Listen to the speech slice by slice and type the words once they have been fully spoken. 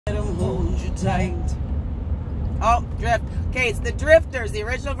tight. Oh, Drift. Okay, it's the Drifters. The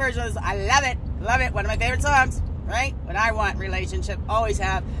original version is, I love it. Love it. One of my favorite songs, right? What I want, relationship, always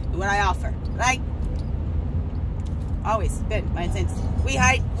have, and what I offer, right? Always been mine since. We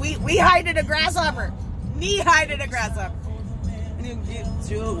hided a grasshopper. Me hided a grasshopper. And you get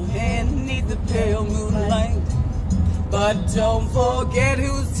your hand neath the pale moonlight. But don't forget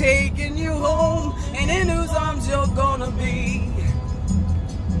who's taking you home and in whose arms you're gonna be.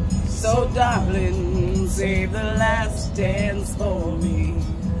 So darling, save the last dance for me.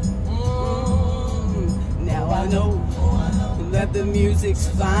 Now I know that the music's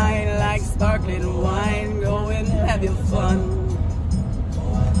fine, like sparkling wine. Go and have your fun,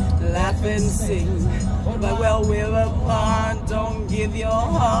 laugh and sing. But while we're apart, don't give your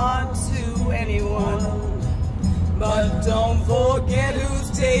heart to anyone. But don't forget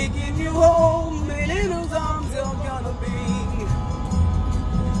who's taking you home and in whose arms you're gonna be.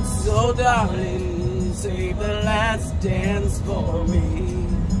 So darling, save the last dance for me.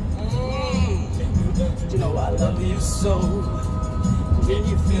 You know I love you so. Can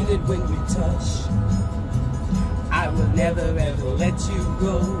you feel it when we touch? I will never ever let you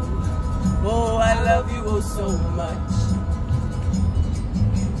go. Oh, I love you oh so much.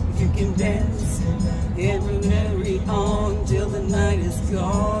 You can dance and carry on till the night is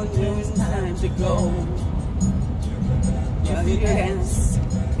gone. It's time to go. If he dance,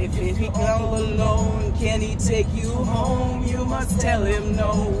 if he come alone, can he take you home? You must tell him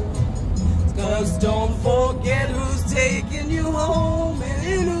no. 'Cause don't forget who's taking you home and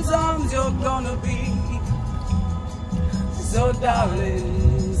in whose arms you're gonna be. So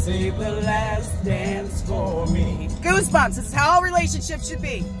darling, save the last dance for me. Goosebumps, this is how all relationships should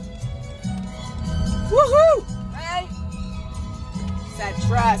be. Woohoo! Right? It's that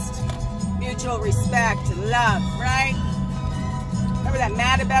trust, mutual respect, and love, right? Remember that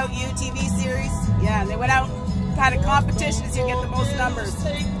Mad About You TV series? Yeah, and they went out kind of competitions to get the most numbers.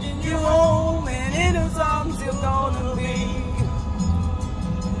 You home and in whose arms you're gonna be.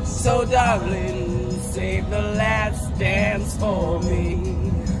 So darling, save the last dance for me.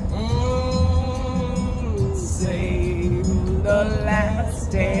 Save the last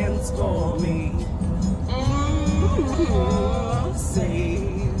dance for me.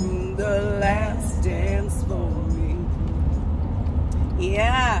 Save the last dance for me.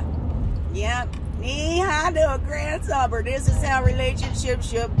 Yeah, yeah. Me had a grasshopper. This is how relationships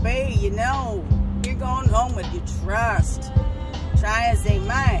should be, you know. You're going home with your trust. Try as they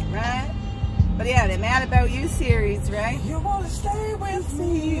might, right? But yeah, the Mad About You series, right? You wanna stay with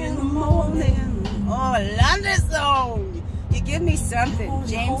me in the morning. Oh, I love this song. You give me something.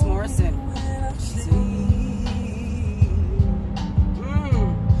 James Morrison.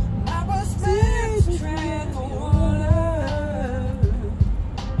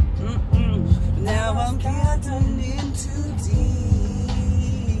 Now I'm gotten in too deep.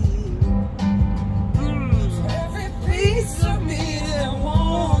 Every piece of me that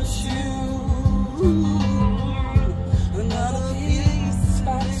wants you, another piece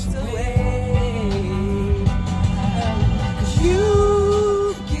splashed away. 'Cause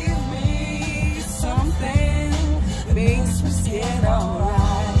you give me something that makes me scared,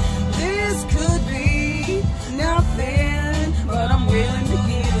 alright. This could be nothing, but I'm willing to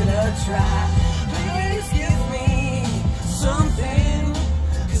give it a try. Give me something,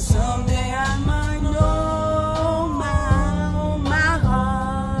 'cause someday I might know my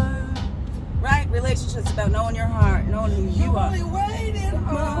heart. Right? Relationships about knowing your heart, knowing who you are. Only waiting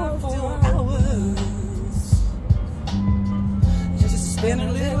for hours just to spend a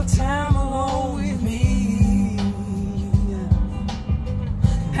little time alone with me.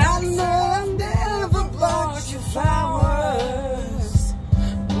 I know I've never bought you flowers.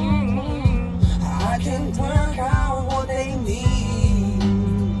 I can work out what they need.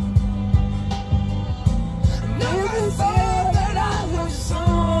 Never thought that I was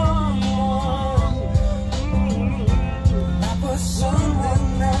someone, but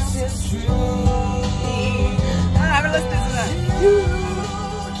someone else is true. I haven't listened to that. You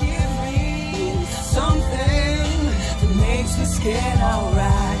give me something that makes me scared,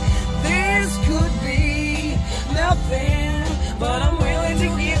 alright. This could be nothing, but I'm willing to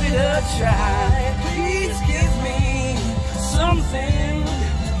give it a try. Please give me something,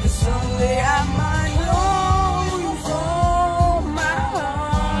 'cause someday I might know you from my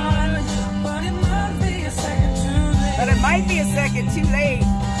heart. But it might be a second too late. But it might be a second too late,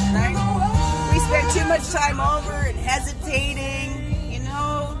 right? We spend too much time over and hesitating, you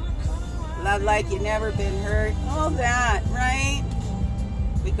know? Love like you never been hurt, all that, right?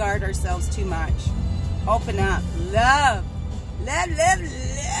 We guard ourselves too much. Open up, love. Love, love,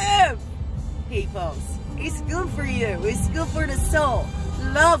 love. peoples. It's good for you. It's good for the soul.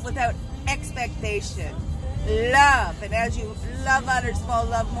 Love without expectation. Love. And as you love others, fall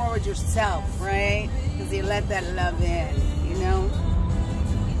in love more with yourself, right? Because you let that love in, you know?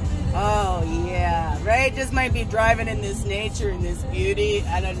 Oh, yeah. Right? Just might be driving in this nature and this beauty.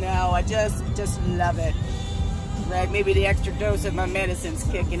 I don't know. I just love it. Right? Maybe the extra dose of my medicine's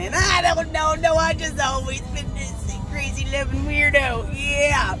kicking in. I don't know. No, I just always been this crazy living weirdo.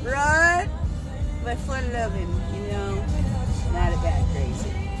 Yeah, right? But fun loving, you know? Not a bad crazy.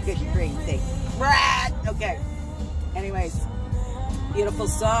 Good crazy. Right? Okay. Anyways, beautiful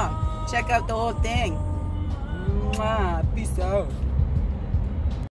song. Check out the whole thing. Mwah. Peace out.